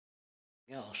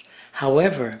else.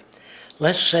 However,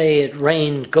 let's say it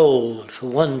rained gold for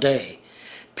one day.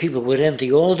 People would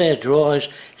empty all their drawers,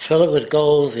 fill it with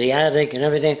gold, the attic and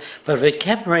everything. But if it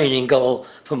kept raining gold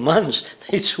for months,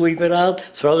 they'd sweep it out,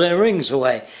 throw their rings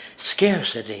away.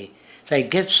 Scarcity. They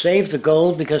save the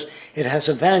gold because it has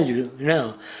a value,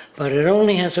 but it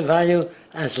only has a value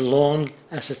as long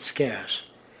as it's scarce.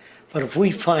 But if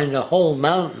we find a whole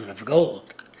mountain of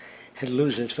gold, it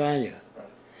loses value.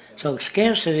 So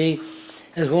scarcity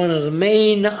is one of the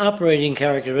main operating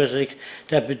characteristics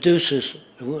that produces,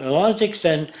 to a large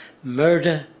extent,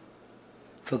 murder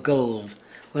for gold.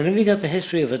 Whenever you got the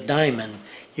history of a diamond,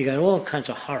 you got all kinds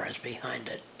of horrors behind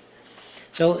it.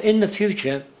 So in the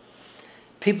future,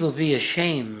 people will be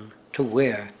ashamed to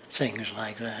wear things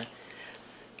like that.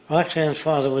 Roxanne's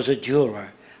father was a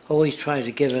jeweler, always tried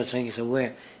to give her things to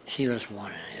wear. She doesn't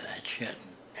want any of that shit,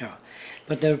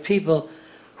 But there are people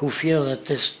who feel that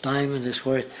this diamond is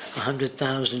worth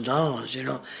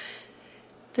 $100,000,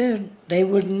 They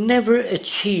would never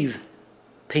achieve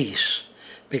peace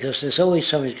because there's always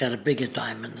somebody's got a bigger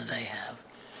diamond than they have.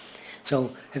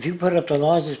 So if you put up the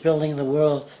largest building in the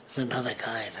world, there's another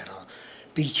guy that'll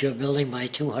beat your building by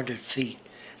 200 feet.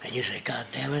 And you say, God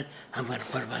damn it, I'm going to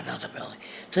put up another building.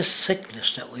 This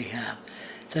sickness that we have,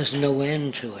 there's no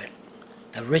end to it.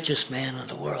 The richest man in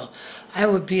the world. I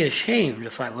would be ashamed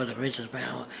if I were the richest man in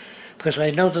the world, because I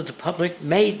know that the public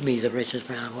made me the richest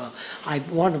man in the world. I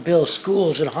want to build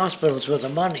schools and hospitals with the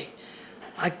money.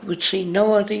 I would see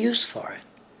no other use for it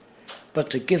but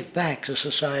to give back to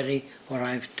society what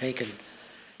I've taken.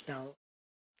 Now,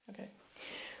 okay.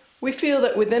 We feel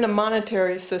that within a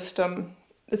monetary system,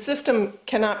 the system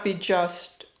cannot be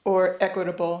just or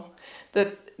equitable,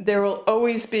 that there will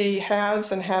always be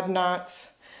haves and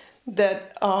have-nots,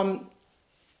 that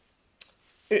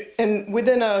and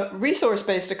within a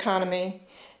resource-based economy,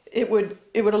 it would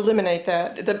eliminate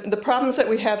that. The problems that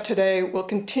we have today will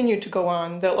continue to go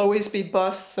on. There'll always be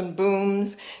busts and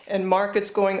booms and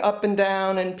markets going up and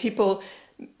down and people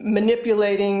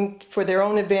manipulating for their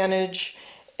own advantage.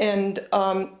 And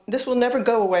this will never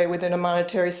go away within a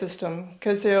monetary system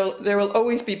because there will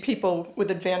always be people with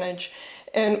advantage.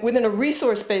 And within a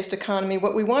resource-based economy,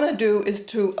 what we want to do is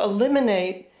to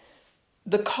eliminate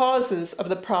the causes of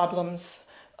the problems,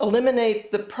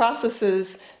 eliminate the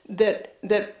processes that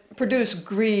produce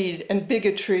greed and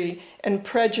bigotry and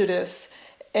prejudice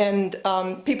and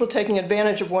people taking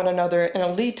advantage of one another and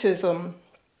elitism,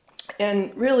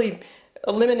 and really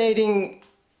eliminating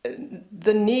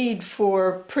the need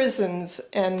for prisons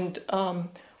and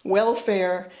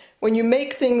welfare. When you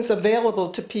make things available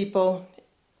to people,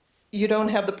 you don't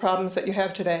have the problems that you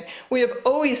have today. We have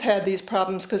always had these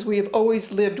problems because we have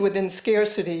always lived within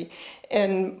scarcity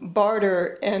and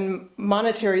barter and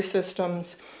monetary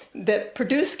systems that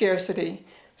produce scarcity.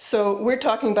 So we're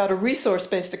talking about a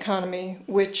resource-based economy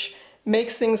which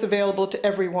makes things available to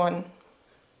everyone.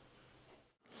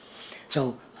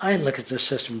 So I look at this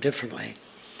system differently.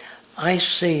 I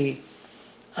see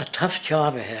a tough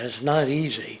job ahead. It's not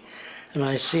easy. And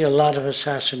I see a lot of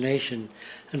assassination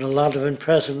and a lot of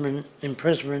imprisonment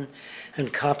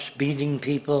and cops beating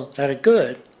people that are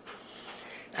good.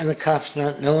 And the cops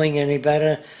not knowing any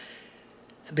better.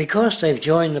 Because they've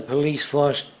joined the police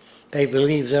force, they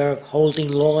believe they're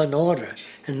upholding law and order.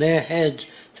 In their heads,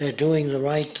 they're doing the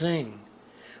right thing.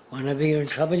 Whenever you're in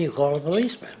trouble, you call a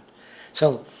policeman.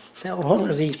 So all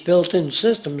of these built-in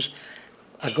systems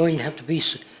are going to have to be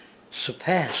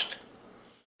surpassed.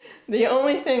 The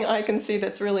only thing I can see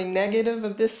that's really negative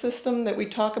of this system that we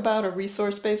talk about, a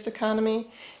resource-based economy,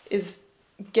 is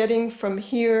getting from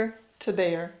here to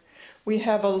there. We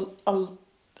have a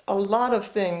lot of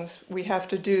things we have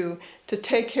to do to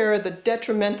take care of the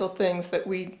detrimental things that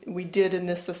we did in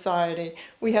this society.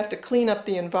 We have to clean up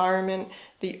the environment,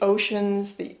 the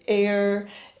oceans, the air,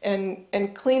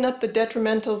 and clean up the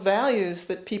detrimental values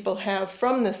that people have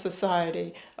from this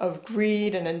society of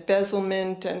greed and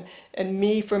embezzlement and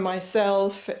me for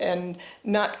myself and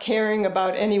not caring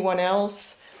about anyone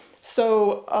else.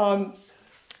 So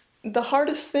the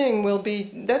hardest thing will be,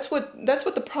 that's what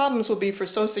the problems will be for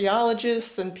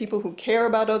sociologists and people who care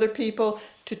about other people,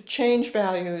 to change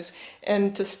values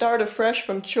and to start afresh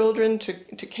from children to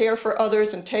care for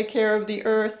others and take care of the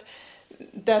earth.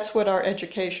 That's what our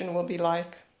education will be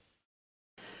like.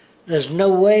 There's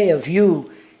no way of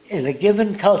you in a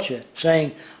given culture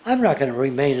saying, I'm not going to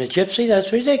remain a gypsy.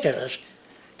 That's ridiculous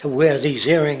to wear these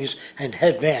earrings and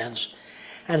headbands.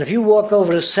 And if you walk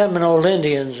over to Seminole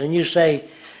Indians and you say,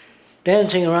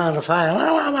 dancing around a fire,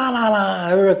 la la la la la,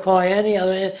 Iroquois, any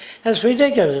other, that's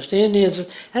ridiculous. The Indians,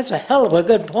 that's a hell of a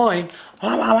good point.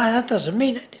 La la la, that doesn't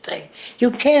mean anything. You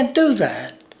can't do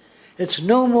that. It's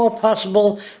no more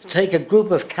possible to take a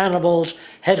group of cannibals,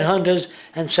 headhunters,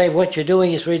 and say what you're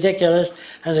doing is ridiculous,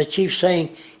 and the chief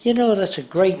saying, you know, that's a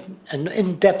great and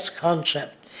in-depth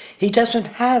concept. He doesn't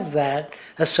have that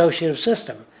associative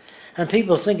system. And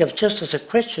people think if just as a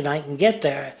Christian I can get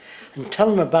there and tell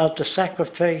them about the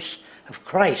sacrifice of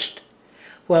Christ.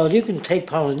 Well, you can take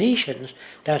Polynesians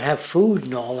that have food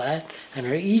and all that and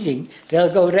are eating.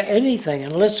 They'll go to anything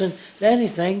and listen to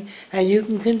anything, and you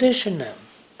can condition them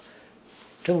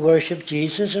to worship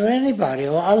Jesus or anybody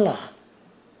or Allah.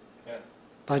 Yeah.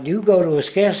 But you go to a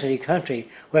scarcity country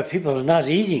where people are not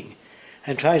eating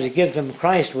and try to give them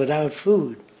Christ without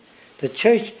food. The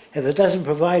church, if it doesn't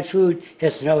provide food,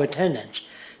 gets no attendance.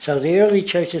 So the early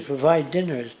churches provide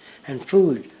dinners and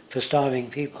food for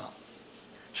starving people.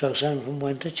 So some of them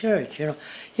went to church. You know,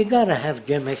 you got to have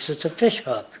gimmicks. It's a fish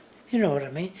hook. You know what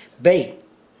I mean? Bait.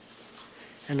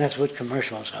 And that's what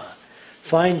commercials are.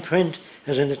 Fine print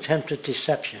is an attempt at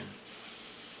deception.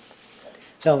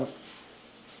 So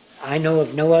I know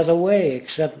of no other way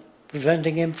except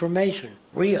presenting information,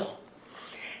 real.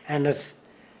 And if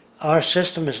our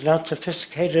system is not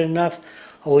sophisticated enough,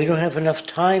 or we don't have enough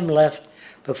time left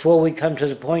before we come to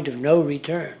the point of no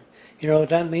return, you know what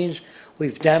that means?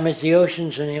 We've damaged the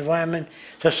oceans and the environment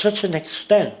to such an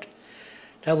extent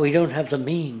that we don't have the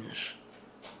means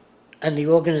and the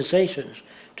organizations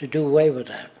to do away with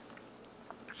that.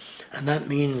 And that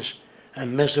means a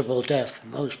miserable death for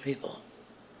most people,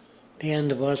 the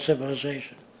end of our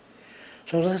civilization.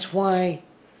 So that's why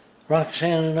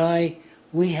Roxanne and I,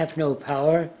 we have no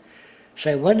power.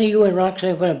 Say, when are you and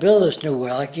Roxanne going to build this new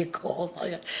world? I get called.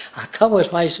 I'll come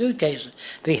with my suitcase,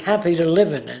 be happy to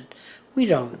live in it. We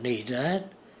don't need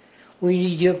that. We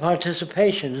need your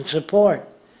participation and support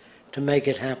to make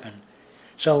it happen.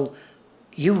 So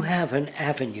you have an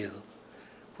avenue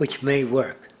which may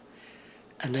work,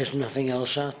 and there's nothing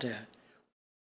else out there.